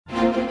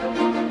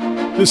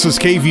This is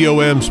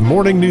KVOM's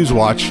Morning News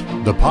Watch,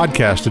 the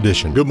podcast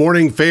edition. Good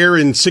morning, fair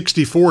and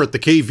 64 at the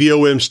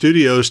KVOM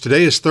studios.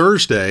 Today is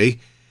Thursday,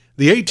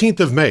 the 18th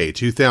of May,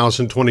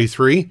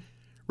 2023.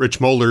 Rich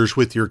Mollers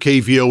with your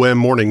KVOM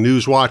Morning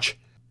News Watch.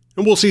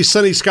 And we'll see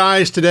sunny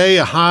skies today,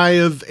 a high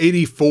of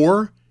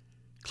 84.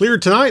 Clear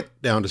tonight,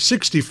 down to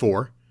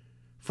 64.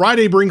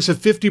 Friday brings a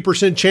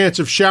 50% chance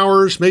of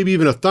showers, maybe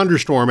even a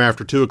thunderstorm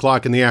after 2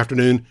 o'clock in the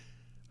afternoon.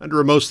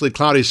 Under a mostly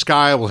cloudy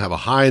sky, we'll have a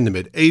high in the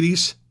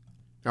mid-80s.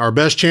 Our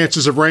best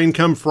chances of rain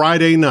come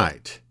Friday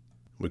night.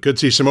 We could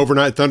see some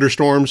overnight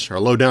thunderstorms, our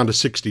low down to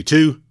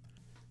 62.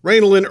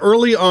 Rain will end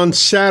early on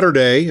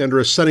Saturday. Under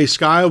a sunny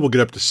sky, we'll get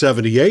up to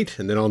 78.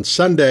 And then on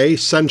Sunday,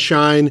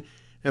 sunshine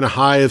and a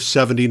high of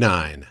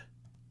 79.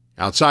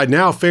 Outside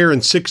now, fair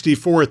and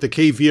 64 at the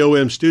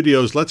KVOM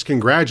studios. Let's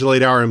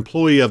congratulate our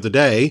employee of the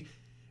day.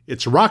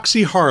 It's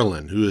Roxy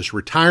Harlan, who is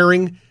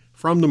retiring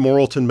from the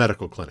Morrilton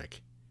Medical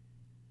Clinic.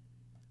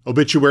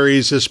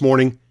 Obituaries this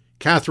morning.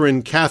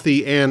 Catherine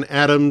Kathy Ann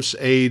Adams,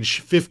 age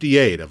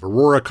 58, of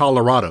Aurora,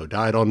 Colorado,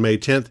 died on May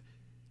 10th.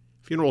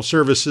 Funeral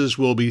services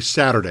will be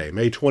Saturday,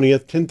 May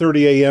 20th,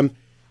 10:30 a.m.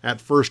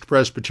 at First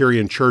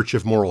Presbyterian Church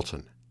of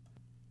Morrilton.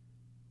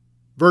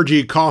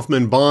 Virgie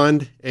Kaufman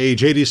Bond,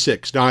 age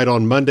 86, died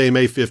on Monday,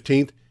 May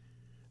 15th.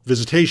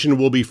 Visitation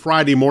will be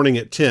Friday morning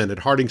at 10 at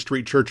Harding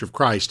Street Church of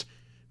Christ,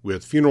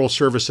 with funeral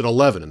service at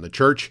 11 in the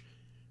church.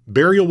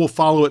 Burial will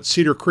follow at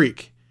Cedar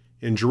Creek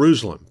in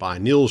Jerusalem by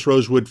Niels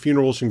Rosewood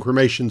Funerals and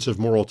Cremations of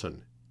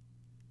Morrilton.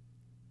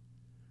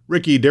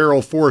 Ricky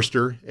Darrell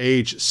Forrester,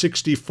 age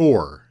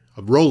 64,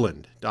 of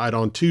Roland, died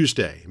on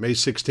Tuesday, May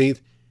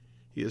 16th.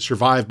 He is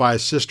survived by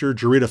his sister,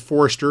 Jarita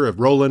Forrester of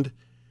Roland,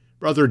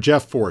 brother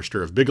Jeff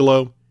Forrester of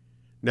Bigelow,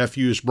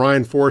 nephews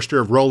Brian Forrester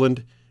of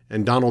Roland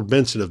and Donald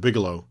Benson of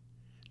Bigelow,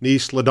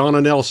 niece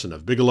LaDonna Nelson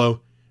of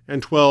Bigelow,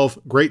 and 12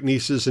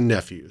 great-nieces and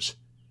nephews.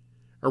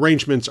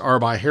 Arrangements are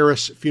by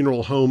Harris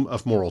Funeral Home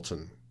of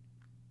Morrilton.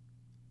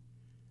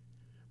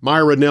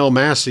 Myra Nell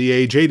Massey,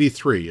 age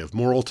 83, of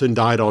Morrilton,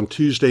 died on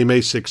Tuesday, May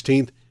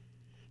 16th.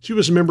 She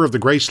was a member of the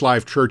Grace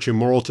Life Church in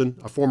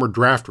Morrilton, a former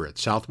drafter at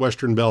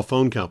Southwestern Bell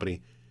Phone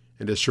Company,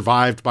 and is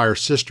survived by her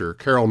sister,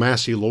 Carol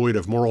Massey Lloyd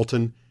of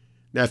Morrilton,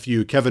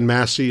 nephew Kevin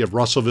Massey of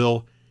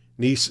Russellville,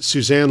 niece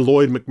Suzanne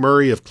Lloyd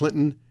McMurray of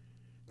Clinton,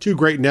 2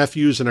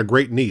 great-nephews and a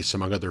great-niece,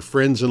 among other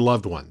friends and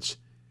loved ones.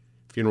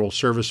 Funeral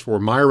service for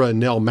Myra and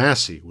Nell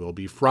Massey will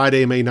be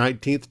Friday, May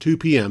 19th, 2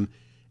 p.m.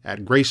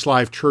 at Grace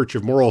Life Church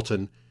of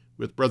Morrilton,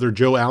 with Brother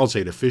Joe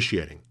Alzade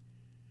officiating.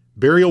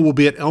 Burial will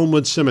be at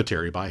Elmwood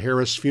Cemetery by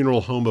Harris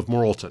Funeral Home of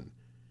Morrilton.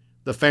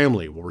 The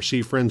family will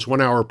receive friends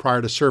 1 hour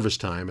prior to service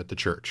time at the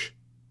church.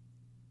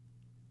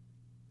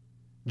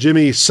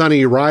 Jimmy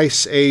Sonny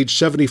Rice, age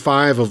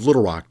 75, of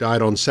Little Rock,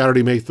 died on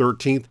Saturday, May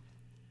 13th.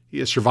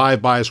 He is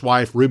survived by his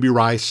wife, Ruby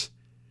Rice,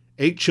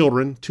 8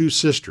 children, 2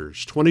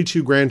 sisters,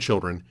 22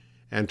 grandchildren,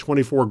 and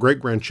 24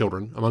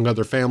 great-grandchildren, among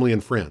other family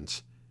and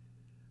friends.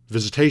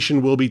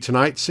 Visitation will be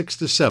tonight, 6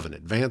 to 7,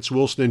 at Vance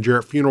Wilson and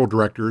Jarrett Funeral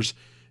Directors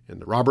in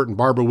the Robert and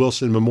Barbara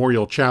Wilson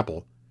Memorial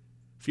Chapel.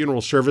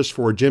 Funeral service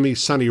for Jimmy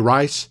Sonny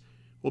Rice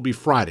will be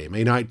Friday,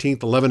 May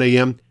 19th, 11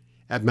 a.m.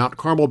 at Mount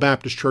Carmel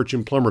Baptist Church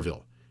in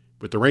Plumerville,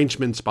 with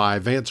arrangements by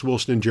Vance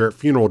Wilson and Jarrett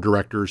Funeral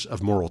Directors of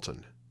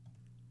Morrilton.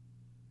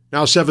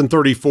 Now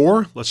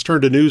 7:34, let's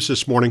turn to news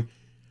this morning.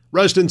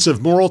 Residents of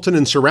Morrilton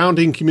and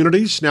surrounding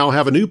communities now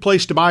have a new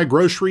place to buy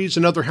groceries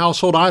and other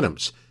household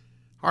items.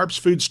 Harps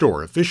Food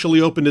Store officially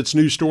opened its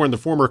new store in the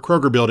former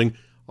Kroger building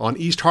on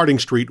East Harding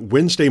Street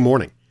Wednesday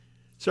morning.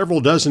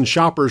 Several dozen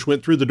shoppers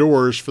went through the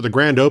doors for the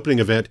grand opening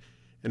event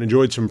and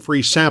enjoyed some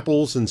free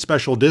samples and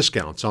special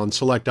discounts on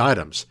select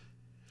items.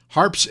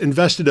 Harps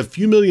invested a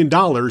few $1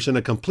 million in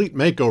a complete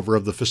makeover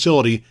of the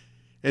facility,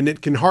 and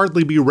it can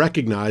hardly be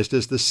recognized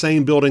as the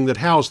same building that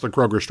housed the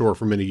Kroger store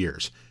for many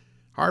years.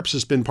 Harps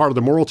has been part of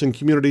the Morrilton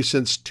community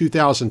since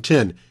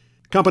 2010.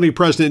 Company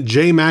president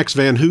J. Max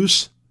Van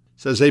Hoos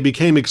says they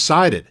became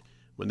excited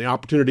when the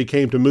opportunity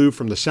came to move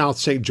from the South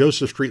St.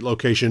 Joseph Street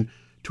location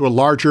to a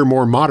larger,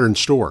 more modern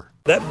store.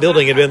 That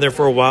building had been there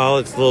for a while.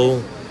 It's a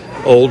little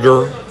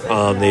older.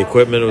 The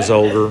equipment was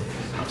older.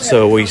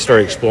 So we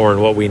started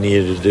exploring what we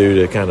needed to do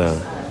to kind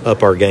of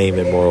up our game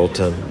in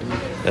Morrilton.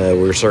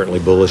 We were certainly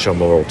bullish on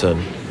Morrilton.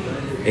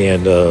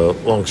 And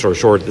long story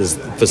short, this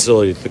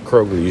facility that the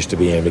Kroger used to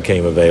be in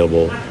became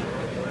available.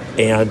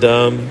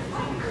 And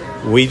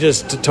we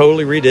just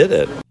totally redid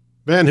it.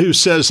 Van Hoos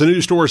says the new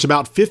store is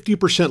about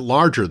 50%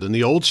 larger than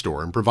the old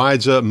store and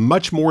provides a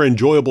much more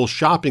enjoyable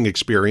shopping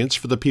experience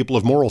for the people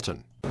of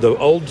Morrilton. The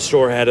old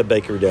store had a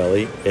bakery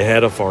deli, it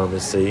had a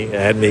pharmacy, it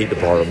had a meat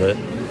department,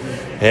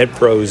 it had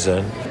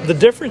frozen. The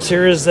difference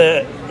here is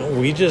that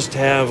we just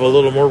have a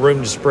little more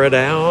room to spread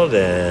out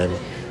and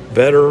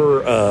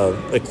better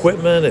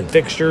equipment and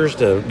fixtures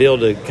to be able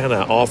to kind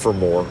of offer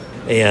more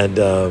and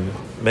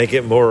make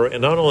it more,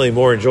 not only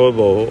more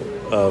enjoyable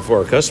for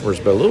our customers,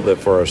 but a little bit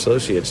for our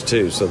associates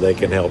too, so they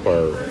can help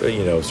our,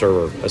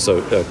 serve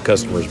our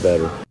customers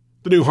better.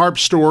 The new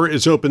Harps store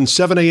is open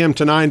 7 a.m.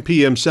 to 9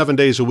 p.m. 7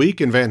 days a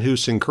week, and Van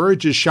Hoos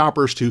encourages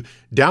shoppers to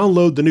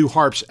download the new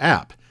Harps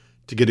app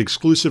to get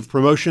exclusive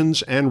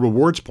promotions and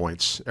rewards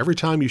points every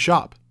time you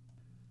shop.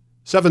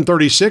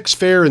 7:36,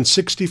 fair and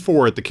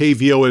 64 at the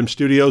KVOM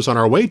studios on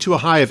our way to a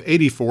high of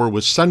 84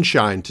 with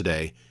sunshine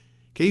today.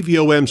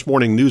 KVOM's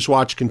Morning News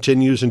Watch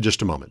continues in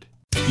just a moment.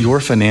 Your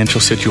financial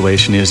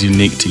situation is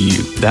unique to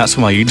you. That's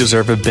why you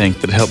deserve a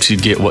bank that helps you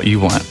get what you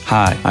want.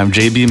 Hi, I'm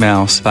JB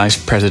Mouse,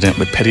 Vice President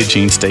with Petit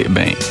Jean State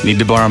Bank. Need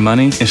to borrow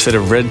money? Instead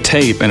of red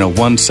tape and a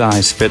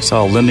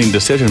one-size-fits-all lending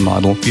decision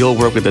model, you'll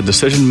work with a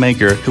decision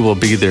maker who will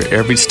be there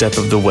every step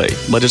of the way.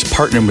 Let us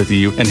partner with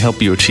you and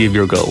help you achieve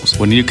your goals.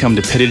 When you come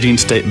to Petit Jean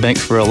State Bank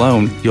for a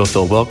loan, you'll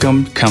feel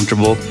welcome,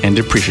 comfortable, and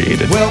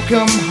appreciated.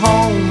 Welcome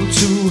home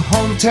to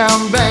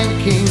hometown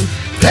banking.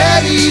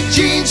 Petit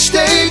Jean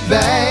State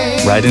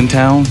Bank. Right in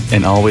town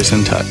and always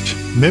in touch.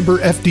 Member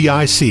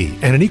FDIC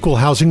and an equal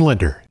housing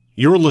lender.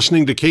 You're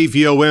listening to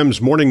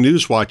KVOM's Morning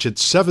News Watch at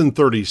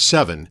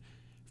 7:37,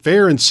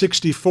 fair and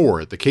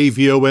 64 at the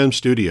KVOM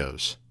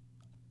studios.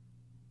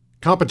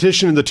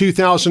 Competition in the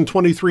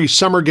 2023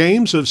 Summer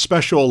Games of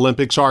Special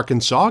Olympics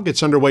Arkansas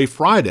gets underway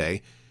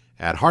Friday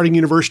at Harding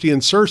University in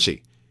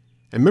Searcy,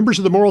 and members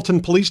of the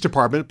Morrilton Police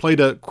Department played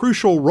a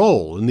crucial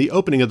role in the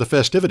opening of the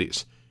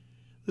festivities.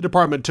 The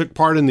department took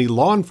part in the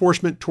Law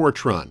Enforcement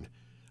Torch Run,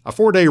 a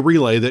 4-day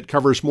relay that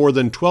covers more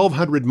than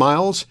 1,200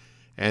 miles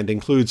and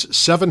includes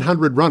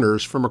 700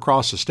 runners from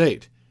across the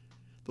state.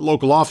 The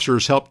local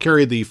officers helped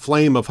carry the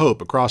Flame of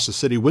Hope across the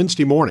city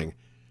Wednesday morning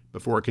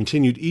before it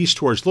continued east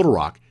towards Little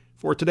Rock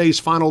for today's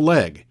final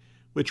leg,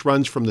 which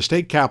runs from the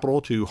state capitol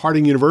to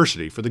Harding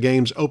University for the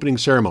game's opening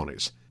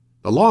ceremonies.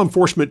 The Law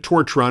Enforcement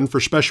Torch Run for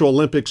Special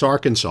Olympics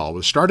Arkansas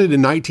was started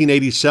in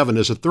 1987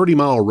 as a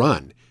 30-mile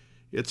run.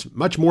 It's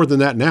much more than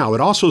that now.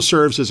 It also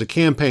serves as a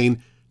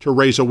campaign to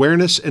raise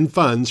awareness and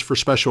funds for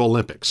Special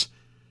Olympics.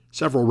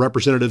 Several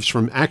representatives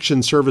from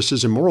Action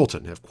Services in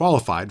Morrilton have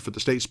qualified for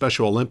the State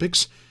Special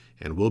Olympics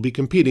and will be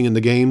competing in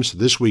the Games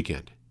this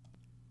weekend.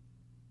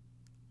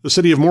 The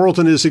city of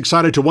Morrilton is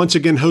excited to once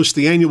again host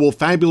the annual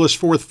Fabulous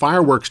Fourth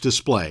fireworks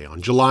display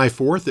on July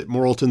 4th at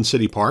Morrilton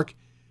City Park.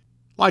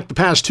 Like the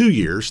past 2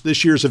 years,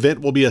 this year's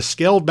event will be a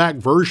scaled-back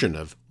version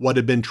of what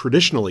had been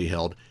traditionally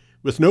held,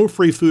 with no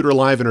free food or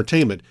live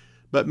entertainment.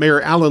 But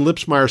Mayor Alan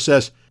Lipsmeyer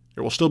says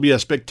there will still be a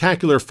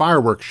spectacular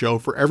fireworks show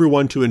for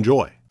everyone to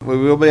enjoy. We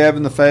will be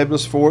having the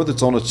Fabulous Fourth.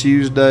 It's on a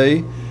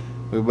Tuesday.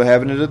 We'll be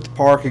having it at the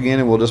park again,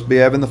 and we'll just be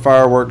having the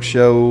fireworks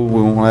show.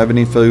 We won't have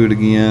any food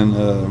again.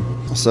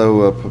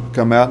 So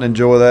come out and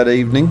enjoy that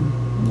evening.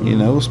 You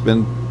know,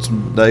 spend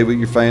some day with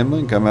your family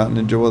and come out and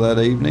enjoy that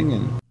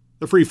evening.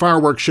 The free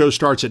fireworks show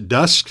starts at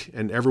dusk,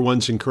 and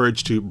everyone's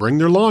encouraged to bring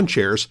their lawn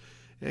chairs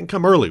and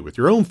come early with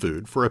your own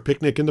food for a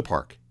picnic in the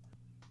park.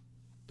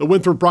 The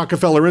Winthrop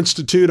Rockefeller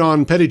Institute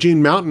on Petit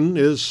Jean Mountain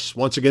is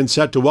once again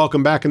set to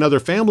welcome back another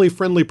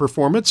family-friendly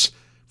performance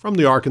from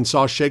the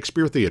Arkansas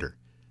Shakespeare Theatre.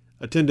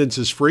 Attendance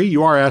is free.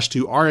 You are asked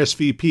to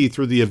RSVP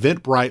through the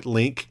Eventbrite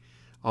link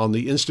on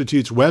the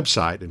Institute's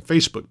website and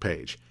Facebook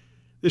page.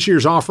 This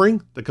year's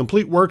offering, the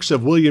complete works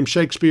of William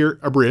Shakespeare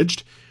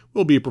Abridged,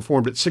 will be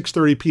performed at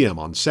 6:30 p.m.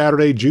 on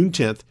Saturday, June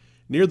 10th,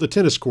 near the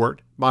tennis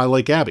court by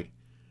Lake Abbey.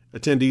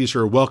 Attendees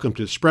are welcome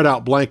to spread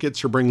out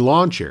blankets or bring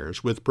lawn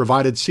chairs, with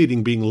provided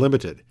seating being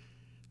limited.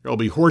 There will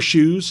be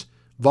horseshoes,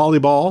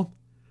 volleyball,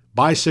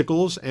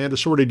 bicycles, and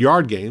assorted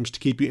yard games to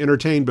keep you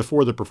entertained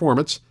before the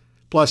performance,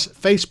 plus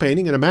face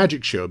painting and a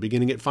magic show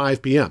beginning at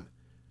 5 p.m.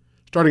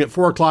 Starting at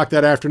 4 o'clock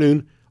that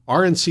afternoon,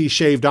 RNC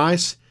Shaved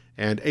Ice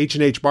and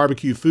H&H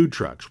Barbecue food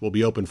trucks will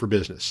be open for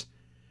business.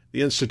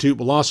 The Institute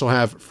will also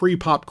have free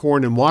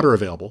popcorn and water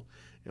available,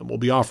 and will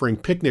be offering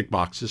picnic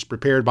boxes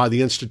prepared by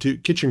the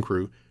Institute kitchen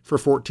crew for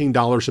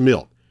 $14 a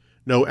meal.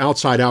 No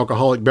outside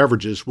alcoholic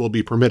beverages will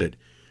be permitted.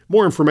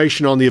 More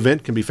information on the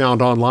event can be found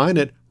online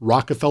at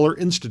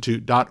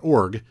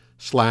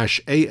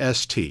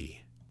rockefellerinstitute.org/AST.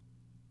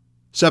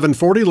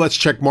 7:40, let's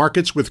check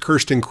markets with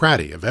Kirsten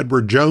Craddy of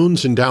Edward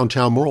Jones in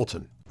downtown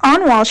Morrilton.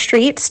 On Wall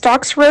Street,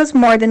 stocks rose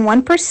more than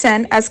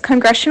 1% as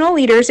congressional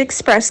leaders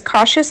expressed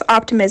cautious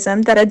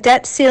optimism that a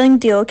debt ceiling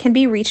deal can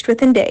be reached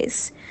within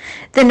days.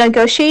 The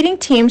negotiating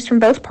teams from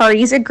both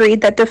parties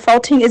agreed that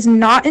defaulting is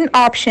not an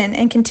option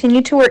and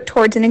continue to work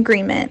towards an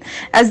agreement,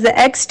 as the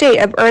ex-date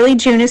of early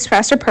June is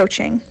fast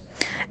approaching.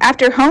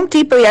 After Home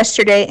Depot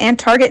yesterday and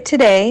Target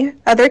today,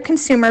 other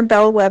consumer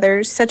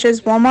bellwethers such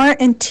as Walmart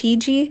and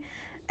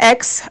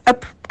TJX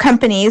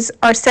companies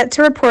are set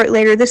to report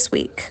later this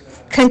week,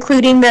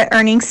 concluding the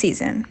earnings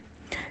season.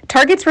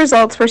 Target's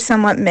results were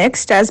somewhat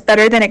mixed, as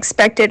better than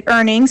expected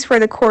earnings for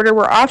the quarter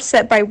were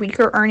offset by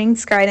weaker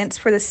earnings guidance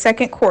for the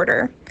second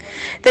quarter.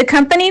 The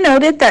company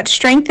noted that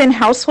strength in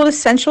household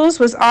essentials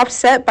was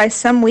offset by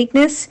some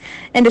weakness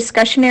in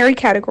discretionary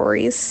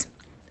categories.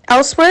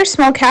 Elsewhere,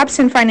 small caps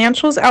and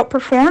financials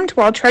outperformed,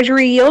 while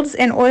Treasury yields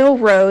and oil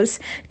rose,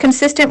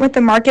 consistent with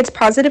the market's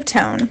positive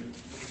tone.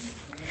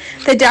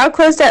 The Dow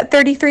closed at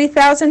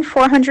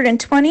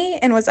 33,420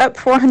 and was up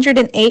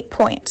 408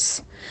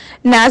 points.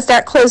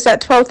 NASDAQ closed at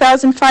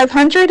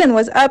 12,500 and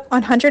was up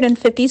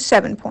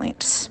 157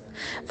 points.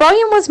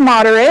 Volume was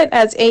moderate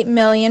as 8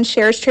 million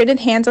shares traded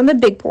hands on the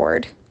big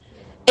board.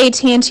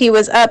 AT&T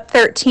was up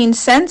 13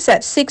 cents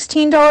at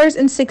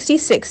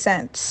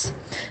 $16.66.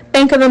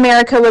 Bank of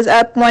America was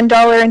up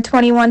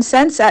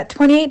 $1.21 at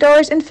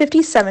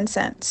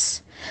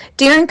 $28.57.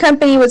 Deere &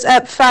 Company was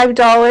up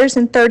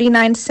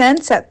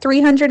 $5.39 at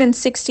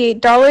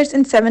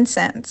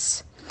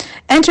 $368.07.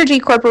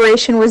 Entergy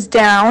Corporation was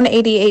down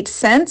 88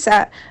 cents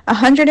at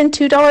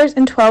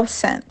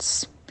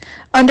 $102.12.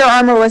 Under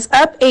Armour was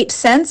up 8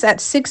 cents at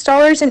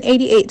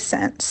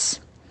 $6.88.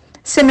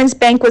 Simmons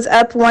Bank was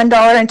up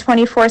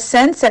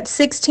 $1.24 at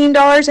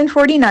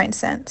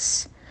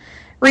 $16.49.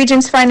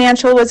 Regions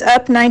Financial was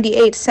up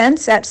 98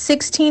 cents at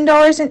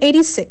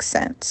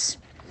 $16.86.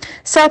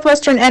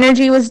 Southwestern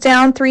Energy was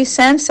down 3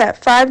 cents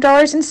at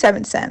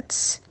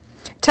 $5.07.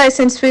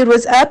 Tyson's Food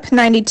was up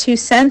 92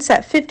 cents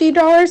at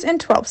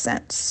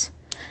 $50.12.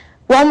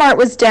 Walmart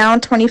was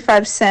down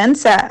 25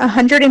 cents at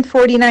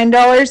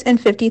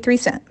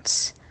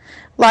 $149.53.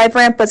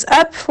 LiveRamp was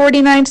up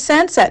 49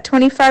 cents at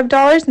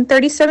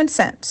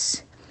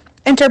 $25.37.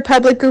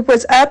 Interpublic Group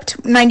was up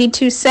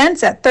 92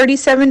 cents at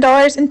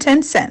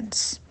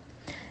 $37.10.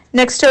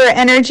 Nextera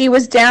Energy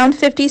was down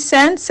 50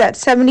 cents at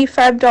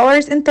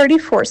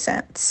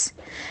 $75.34.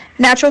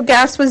 Natural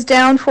gas was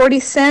down 40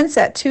 cents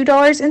at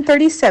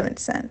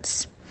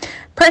 $2.37.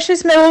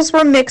 Precious metals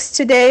were mixed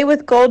today,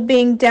 with gold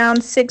being down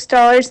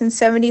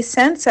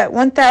 $6.70 at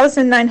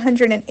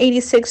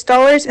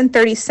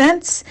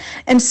 $1,986.30,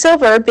 and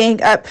silver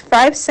being up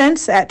 5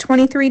 cents at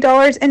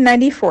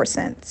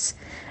 $23.94.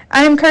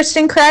 I am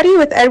Kirsten Crowdy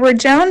with Edward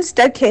Jones,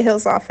 Doug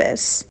Cahill's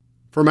office.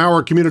 From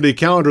our community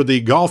calendar,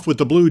 the Golf with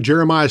the Blue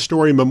Jeremiah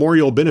Story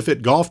Memorial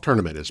Benefit Golf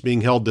Tournament is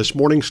being held this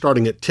morning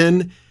starting at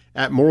 10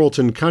 at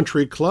Morrilton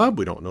Country Club.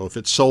 We don't know if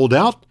it's sold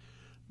out,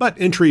 but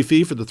entry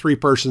fee for the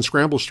three-person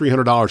scramble is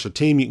 $300 a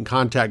team. You can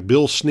contact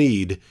Bill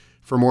Sneed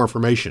for more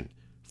information.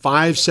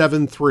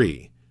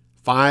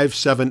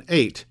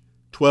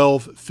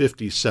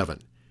 573-578-1257.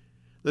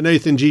 The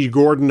Nathan G.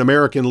 Gordon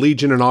American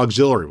Legion and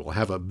Auxiliary will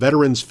have a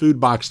Veterans Food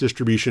Box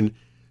distribution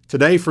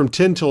today from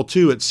 10 till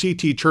 2 at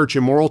CT Church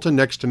in Morrilton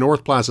next to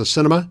North Plaza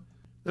Cinema.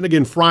 Then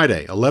again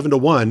Friday, 11 to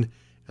 1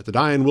 at the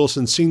Diane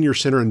Wilson Senior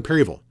Center in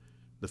Perryville.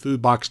 The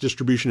food box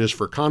distribution is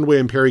for Conway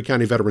and Perry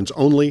County veterans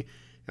only,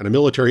 and a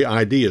military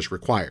ID is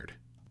required.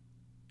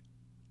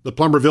 The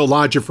Plumberville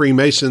Lodge of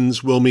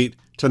Freemasons will meet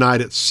tonight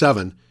at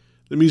 7.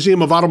 The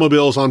Museum of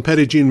Automobiles on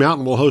Petit Jean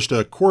Mountain will host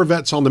a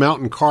Corvettes on the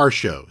Mountain car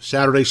show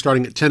Saturday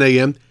starting at 10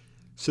 a.m.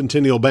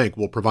 Centennial Bank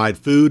will provide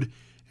food,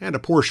 and a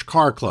Porsche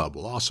Car Club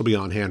will also be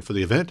on hand for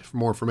the event. For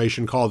more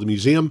information, call the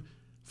museum,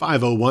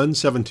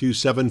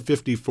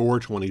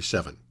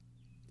 501-727-5427.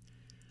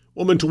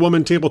 Woman to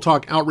Woman Table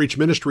Talk Outreach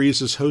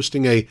Ministries is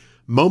hosting a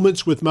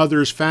Moments with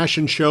Mothers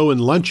fashion show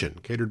and luncheon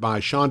catered by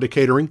Shonda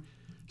Catering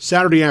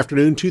Saturday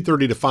afternoon,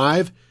 2:30 to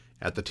 5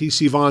 at the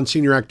T.C. Vaughn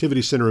Senior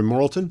Activity Center in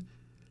Morrilton.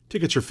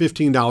 Tickets are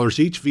 $15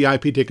 each.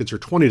 VIP tickets are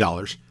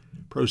 $20.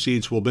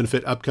 Proceeds will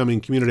benefit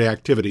upcoming community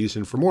activities.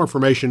 And for more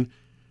information,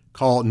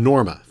 call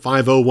Norma,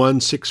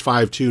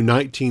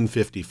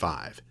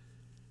 501-652-1955.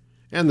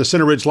 And the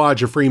Center Ridge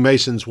Lodge of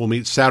Freemasons will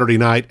meet Saturday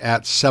night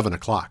at 7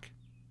 o'clock.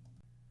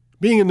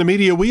 Being in the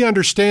media, we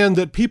understand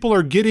that people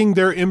are getting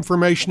their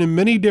information in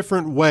many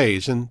different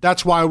ways, and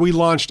that's why we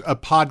launched a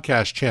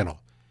podcast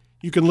channel.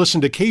 You can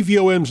listen to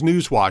KVOM's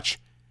NewsWatch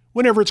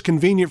whenever it's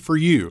convenient for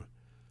you.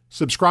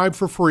 Subscribe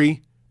for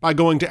free by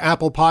going to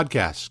Apple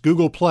Podcasts,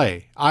 Google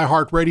Play,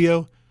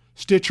 iHeartRadio,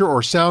 Stitcher,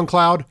 or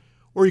SoundCloud,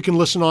 or you can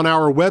listen on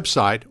our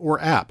website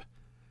or app.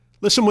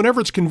 Listen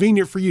whenever it's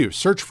convenient for you.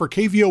 Search for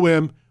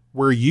KVOM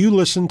where you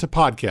listen to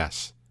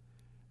podcasts.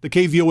 The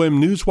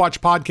KVOM NewsWatch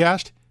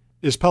podcast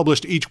is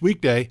published each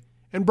weekday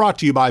and brought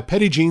to you by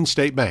Petit Jean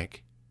State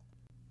Bank.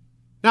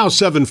 Now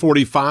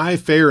 7:45,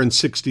 fair and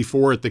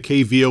 64 at the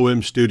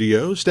KVOM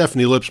studio.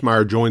 Stephanie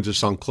Lipsmeyer joins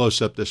us on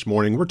Close Up this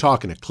morning. We're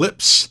talking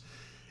eclipse.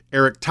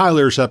 Eric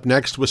Tyler's up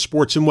next with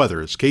sports and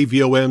weather as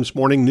KVOM's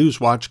Morning News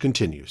Watch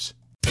continues.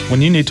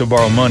 When you need to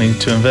borrow money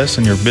to invest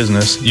in your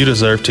business, you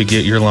deserve to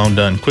get your loan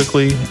done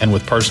quickly and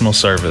with personal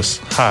service.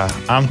 Hi,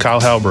 I'm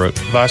Kyle Halbrook,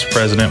 Vice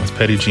President with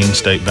Petit Jean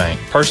State Bank.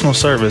 Personal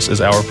service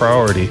is our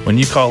priority. When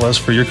you call us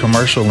for your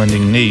commercial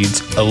lending needs,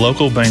 a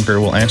local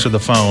banker will answer the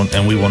phone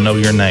and we will know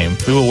your name.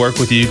 We will work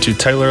with you to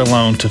tailor a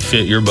loan to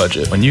fit your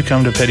budget. When you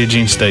come to Petit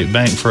Jean State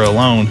Bank for a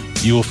loan,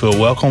 you will feel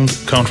welcomed,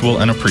 comfortable,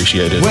 and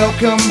appreciated.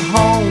 Welcome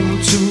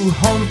home to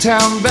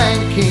hometown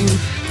banking.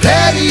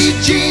 Petit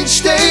Jean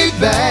State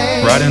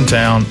Bank. Right in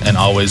town and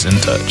always in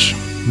touch.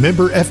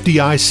 Member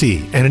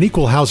FDIC and an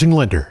equal housing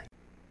lender.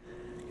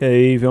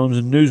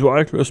 KVOM's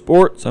NewsWatch for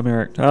sports. I'm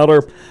Eric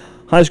Tyler.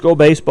 High school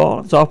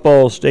baseball and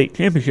softball state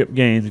championship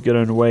games get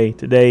underway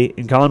today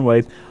in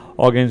Conway.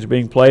 All games are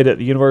being played at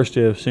the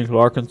University of Central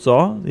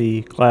Arkansas.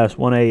 The Class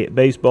 1A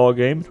baseball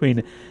game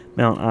between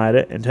Mount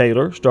Ida and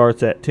Taylor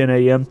starts at 10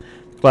 a.m.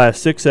 Class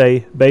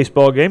 6A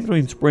baseball game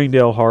between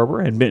Springdale Harbor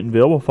and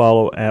Bentonville will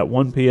follow at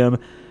 1 p.m.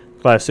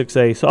 Class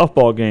 6A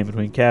softball game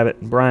between Cabot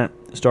and Bryant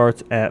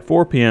starts at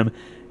 4 p.m.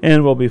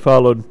 and will be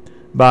followed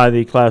by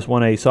the Class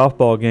 1A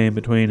softball game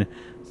between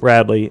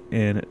Bradley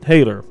and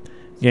Taylor.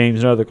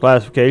 Games and other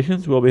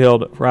classifications will be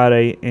held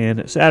Friday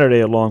and Saturday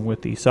along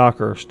with the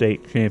soccer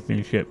state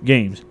championship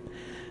games.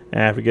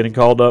 After getting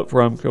called up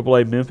from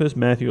AAA Memphis,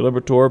 Matthew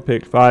Liberatore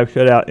picked 5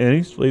 shutout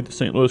innings to lead the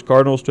St. Louis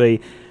Cardinals to a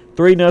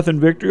 3-0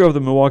 victory over the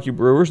Milwaukee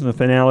Brewers in the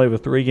finale of a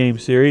 3-game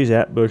series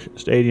at Busch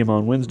Stadium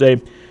on Wednesday.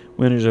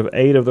 Winners of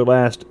 8 of their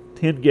last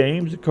 10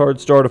 games. The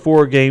Cards start a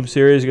 4-game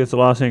series against the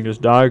Los Angeles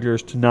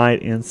Dodgers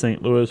tonight in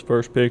St. Louis.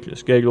 First pitch is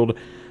scheduled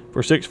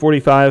for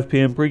 6:45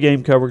 p.m.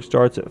 Pre-game coverage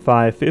starts at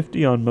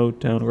 5:50 on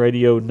Motown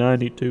Radio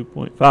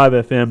 92.5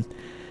 FM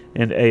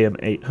and AM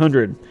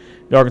 800.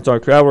 The Arkansas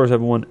Travelers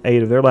have won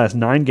 8 of their last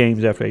 9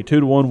 games after a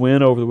 2-1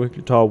 win over the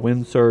Wichita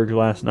Wind Surge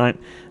last night.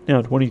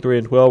 Now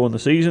 23-12 on the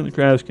season. The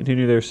Travs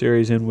continue their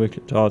series in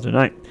Wichita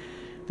tonight.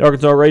 The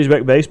Arkansas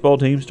Razorback baseball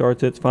team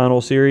starts its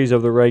final series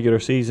of the regular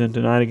season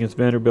tonight against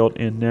Vanderbilt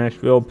in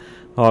Nashville. The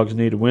Hogs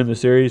need to win the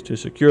series to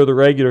secure the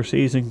regular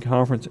season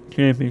conference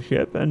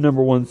championship and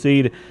number 1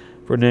 seed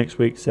for next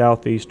week's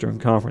Southeastern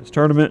Conference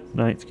tournament.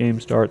 Tonight's game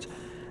starts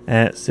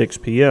at 6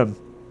 p.m.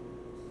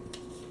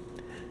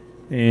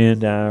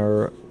 And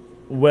our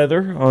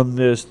weather on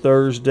this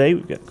Thursday,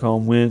 we've got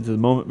calm winds at the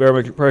moment.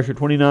 Barometric pressure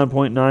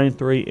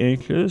 29.93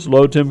 inches.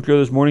 Low temperature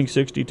this morning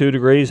 62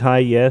 degrees. High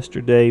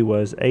yesterday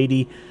was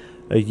 80.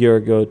 A year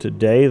ago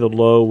today, the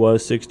low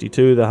was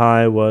 62. The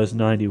high was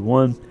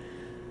 91.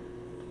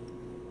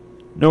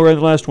 No rain in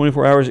the last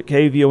 24 hours at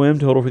KVOM.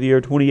 Total for the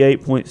year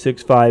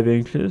 28.65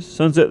 inches.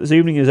 Sunset this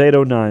evening is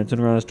 8:09.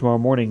 Sunrise tomorrow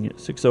morning at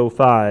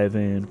 6:05.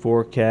 And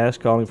forecast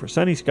calling for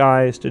sunny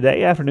skies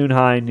today. Afternoon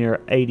high near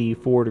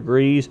 84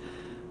 degrees.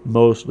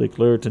 Mostly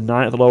clear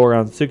tonight. The low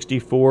around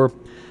 64.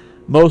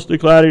 Mostly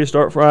cloudy to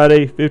start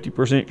Friday.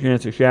 50%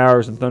 chance of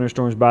showers and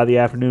thunderstorms by the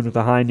afternoon with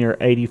a high near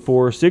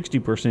 84.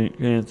 60%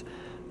 chance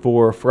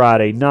for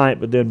Friday night.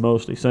 But then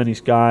mostly sunny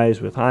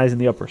skies with highs in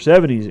the upper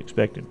 70s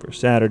expected for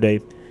Saturday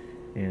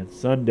and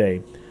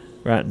Sunday.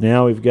 Right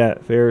now we've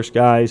got fair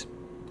skies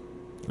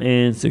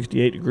and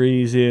 68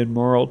 degrees in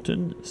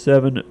Morrilton.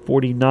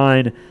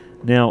 7:49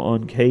 now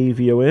on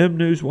KVOM.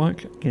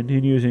 NewsWatch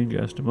continues in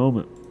just a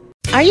moment.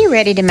 Are you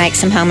ready to make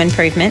some home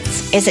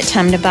improvements? Is it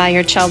time to buy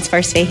your child's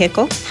first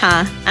vehicle?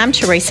 Hi, I'm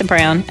Teresa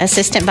Brown,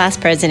 Assistant Vice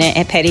President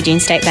at Petit Jean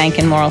State Bank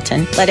in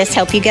Morrilton. Let us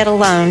help you get a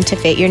loan to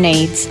fit your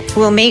needs.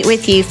 We'll meet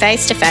with you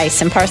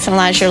face-to-face and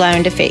personalize your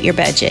loan to fit your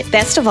budget.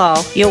 Best of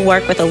all, you'll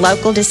work with a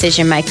local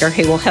decision maker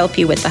who will help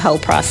you with the whole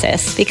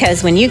process.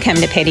 Because when you come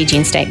to Petit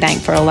Jean State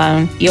Bank for a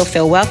loan, you'll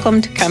feel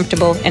welcomed,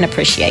 comfortable, and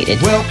appreciated.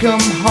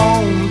 Welcome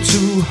home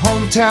to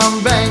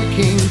hometown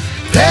banking.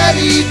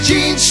 Petit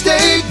Jean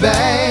State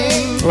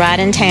Bank. Right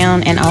in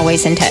town and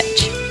always in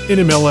touch.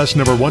 NMLS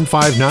number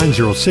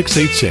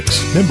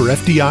 1590686. Member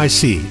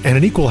FDIC and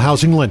an equal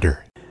housing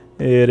lender.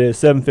 It is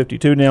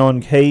 7:52 now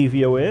on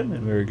KVOM,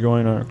 and we're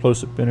joined on our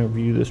close-up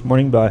interview this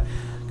morning by a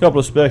couple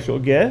of special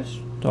guests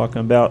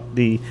talking about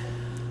the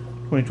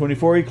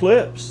 2024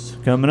 eclipse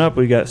coming up.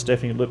 We got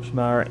Stephanie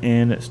Lipsmeyer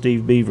and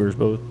Steve Beavers.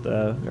 Both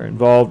are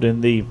involved in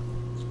the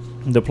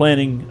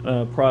planning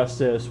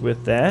process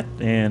with that.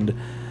 And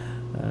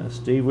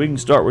Steve, we can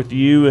start with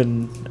you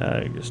and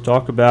just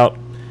talk about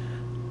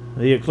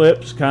the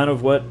eclipse, kind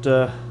of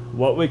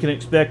what we can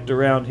expect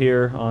around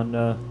here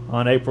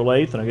on April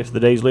 8th, and I guess the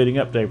days leading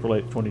up to April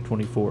 8th,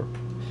 2024.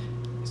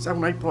 So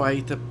on April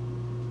 8th,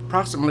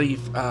 approximately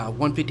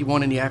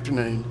 1:51 in the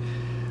afternoon,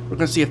 we're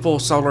going to see a full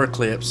solar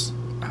eclipse.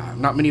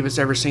 Not many of us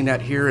ever seen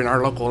that here in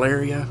our local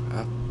area,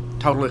 a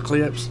total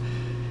eclipse.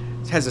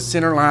 It has a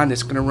center line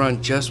that's going to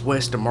run just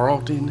west of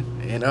Morrilton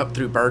and up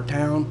through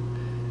Birdtown.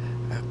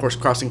 Of course,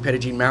 crossing Petit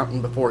Jean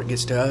Mountain before it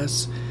gets to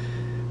us.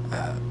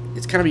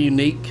 It's kind of a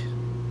unique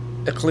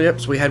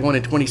eclipse. We had one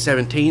in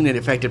 2017 that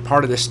affected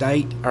part of the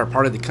state, or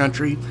part of the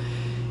country.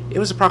 It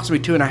was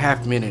approximately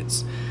 2.5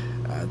 minutes.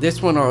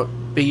 This one will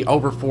be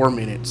over 4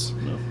 minutes.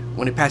 No.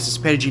 When it passes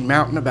Petit Jean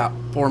Mountain, about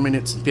 4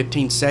 minutes and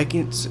 15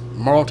 seconds.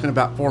 Morrilton,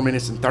 about 4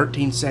 minutes and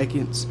 13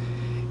 seconds.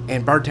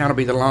 And Birdtown will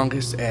be the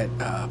longest at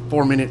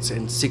 4 minutes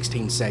and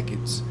 16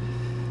 seconds.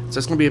 So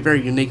it's going to be a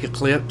very unique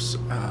eclipse.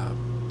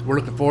 We're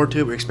looking forward to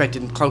it. We're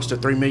expecting close to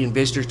 3 million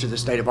visitors to the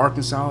state of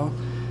Arkansas.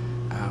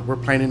 We're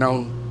planning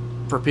on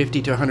for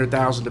 50 to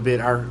 100,000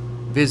 to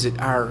visit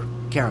our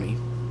county.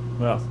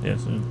 Well,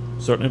 yes,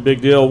 certainly a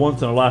big deal,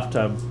 once in a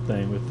lifetime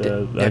thing with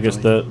I guess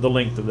the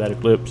length of that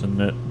eclipse and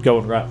that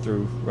going right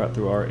through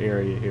our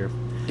area here.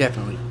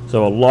 Definitely.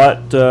 So a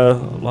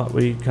lot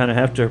we kind of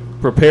have to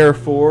prepare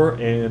for,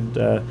 and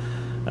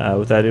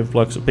with that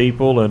influx of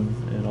people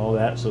and all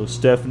that. So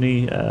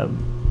Stephanie,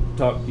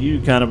 talk to you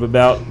kind of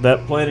about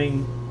that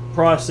planning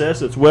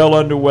process. It's well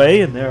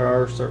underway, and there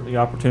are certainly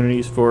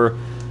opportunities for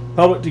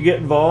public to get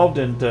involved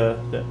and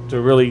to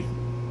really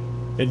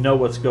know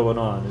what's going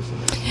on,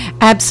 isn't it?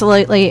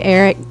 Absolutely,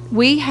 Eric.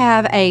 We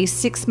have a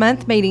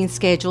 6-month meeting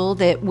schedule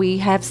that we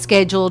have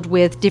scheduled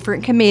with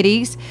different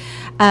committees.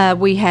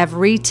 We have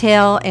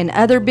retail and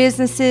other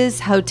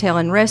businesses, hotel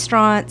and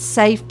restaurants,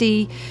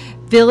 safety,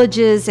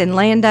 villages and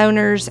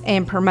landowners,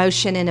 and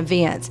promotion and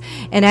events.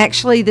 And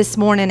actually this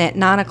morning at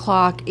 9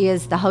 o'clock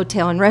is the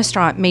hotel and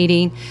restaurant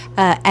meeting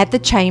at the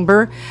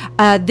Chamber.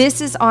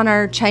 This is on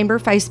our Chamber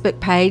Facebook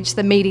page,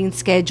 the meeting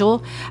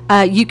schedule.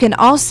 You can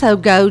also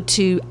go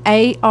to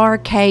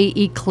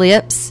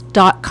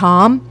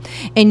arkeclipse.com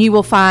and you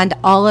will find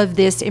all of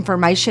this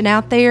information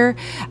out there.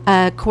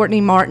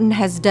 Courtney Martin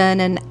has done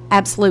an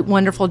absolute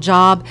wonderful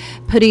job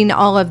putting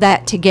all of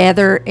that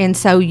together, and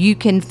so you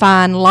can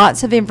find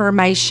lots of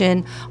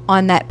information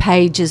on that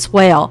page as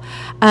well.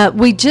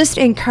 We just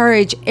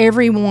encourage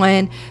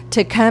everyone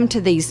to come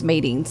to these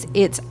meetings.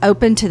 It's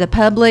open to the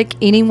public.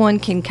 Anyone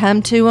can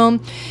come to them,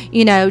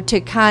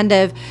 to kind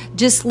of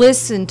just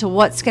listen to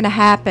what's going to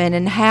happen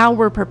and how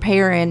we're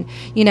preparing,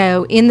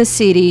 in the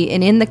city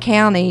and in the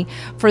county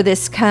for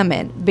this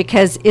coming,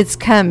 because it's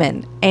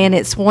coming and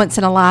it's once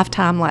in a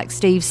lifetime, like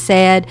Steve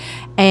said,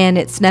 and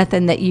it's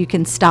nothing that you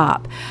can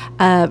stop.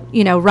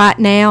 Right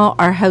now,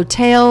 our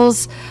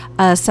hotels,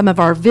 some of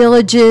our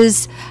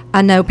villages,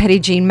 I know Petit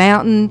Jean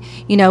Mountain,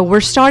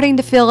 we're starting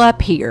to fill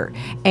up here.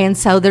 And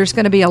so there's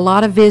going to be a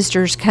lot of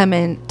visitors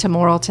coming to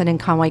Morrilton and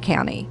Conway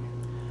County.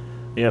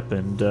 Yep,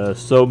 and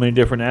so many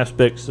different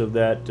aspects of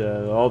that.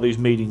 All these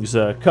meetings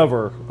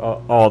cover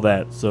all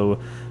that. So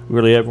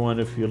really, everyone,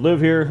 if you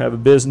live here, have a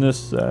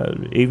business,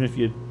 even if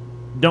you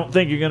don't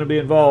think you're going to be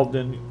involved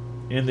in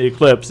the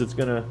eclipse, it's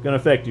going to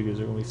affect you because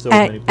there are going to be so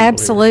many people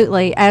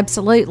absolutely here.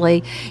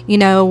 Absolutely.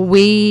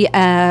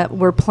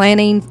 We're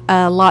planning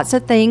lots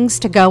of things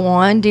to go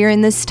on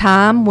during this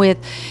time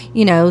with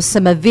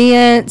some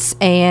events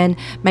and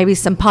maybe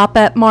some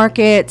pop-up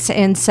markets,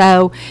 and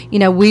so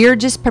we're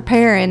just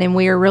preparing and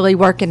we are really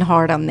working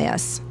hard on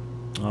this.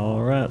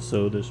 All right,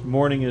 so this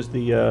morning is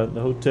the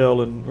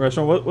hotel and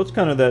restaurant. What's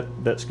kind of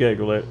that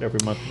schedule every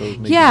month of those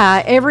meetings?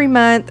 Yeah, every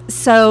month.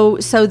 So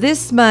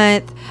this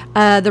month,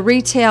 the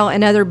retail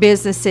and other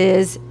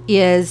businesses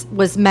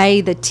was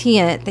May the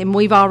 10th, and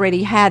we've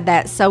already had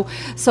that. So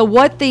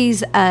what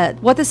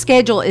the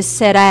schedule is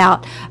set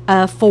out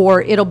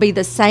for, it'll be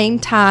the same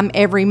time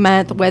every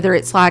month, whether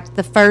it's like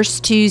the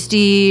first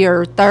Tuesday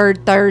or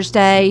third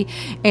Thursday,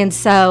 and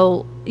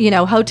so.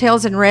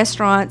 Hotels and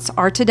restaurants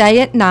are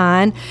today at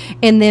 9,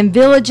 and then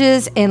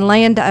villages and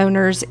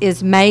landowners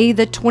is May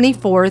the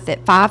 24th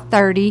at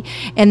 5:30,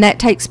 and that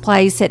takes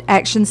place at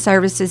Action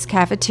Services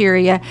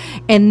Cafeteria,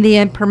 and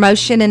then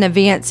promotion and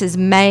events is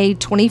May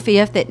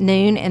 25th at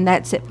noon, and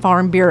that's at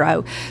Farm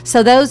Bureau.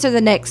 So those are the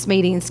next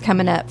meetings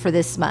coming up for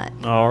this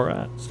month. All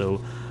right,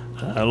 so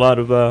a lot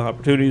of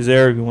opportunities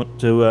there. If you want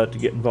to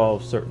get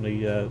involved,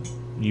 certainly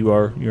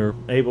you're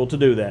able to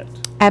do that.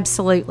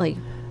 Absolutely.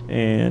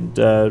 And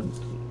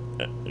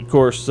of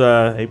course,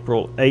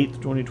 April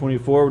 8th,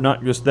 2024,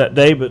 not just that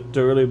day, but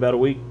really about a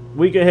week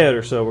ahead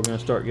or so, we're going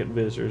to start getting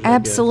visitors.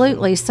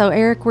 Absolutely. So,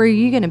 Eric, where are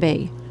you going to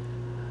be?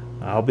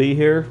 I'll be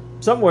here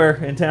somewhere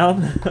in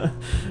town,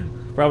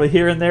 probably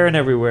here and there and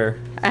everywhere.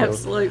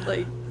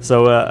 Absolutely.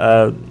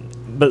 So,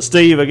 but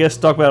Steve, I guess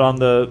talk about on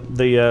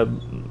the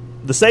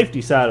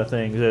safety side of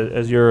things,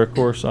 as you're, of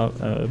course,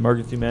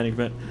 emergency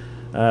management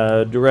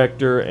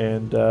director,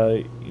 and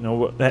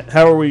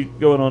how are we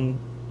going on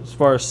as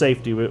far as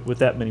safety with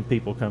that many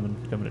people coming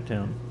to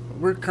town?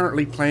 We're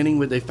currently planning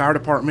with the fire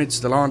departments,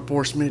 the law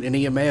enforcement, and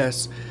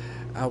EMS.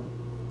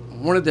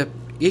 One of the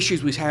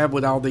issues we have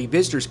with all the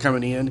visitors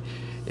coming in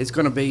is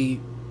going to be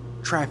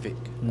traffic.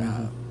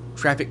 Mm-hmm.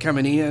 Traffic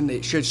coming in,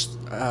 it should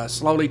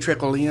slowly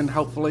trickle in,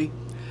 hopefully.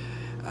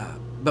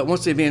 But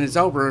once the event is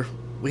over,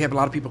 we have a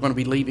lot of people going to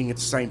be leaving at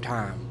the same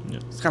time. Yeah.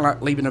 It's kind of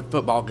like leaving a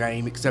football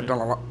game, except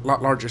on a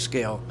lot larger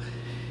scale.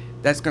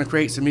 That's going to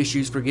create some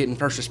issues for getting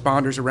first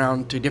responders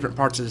around to different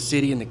parts of the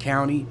city and the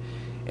county,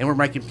 and we're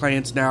making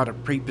plans now to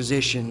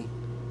pre-position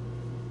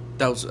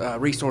those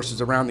resources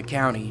around the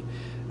county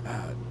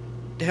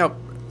to help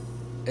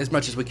as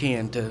much as we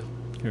can to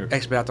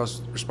expedite those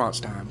response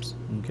times.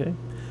 Okay.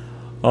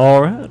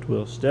 All right.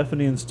 Well,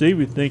 Stephanie and Steve,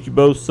 we thank you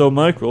both so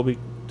much. We'll be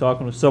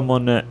talking with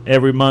someone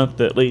every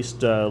month at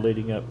least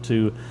leading up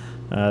to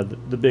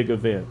the big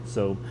event.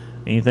 So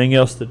anything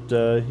else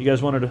that you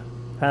guys wanted to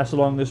pass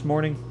along this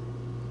morning?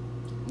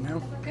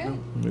 No.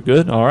 We're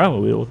good? All right.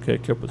 Well, we'll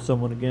catch up with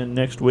someone again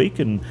next week,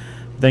 and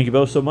thank you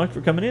both so much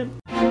for coming in.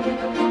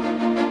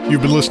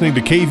 You've been listening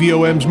to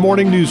KVOM's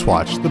Morning News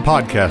Watch, the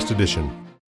podcast edition.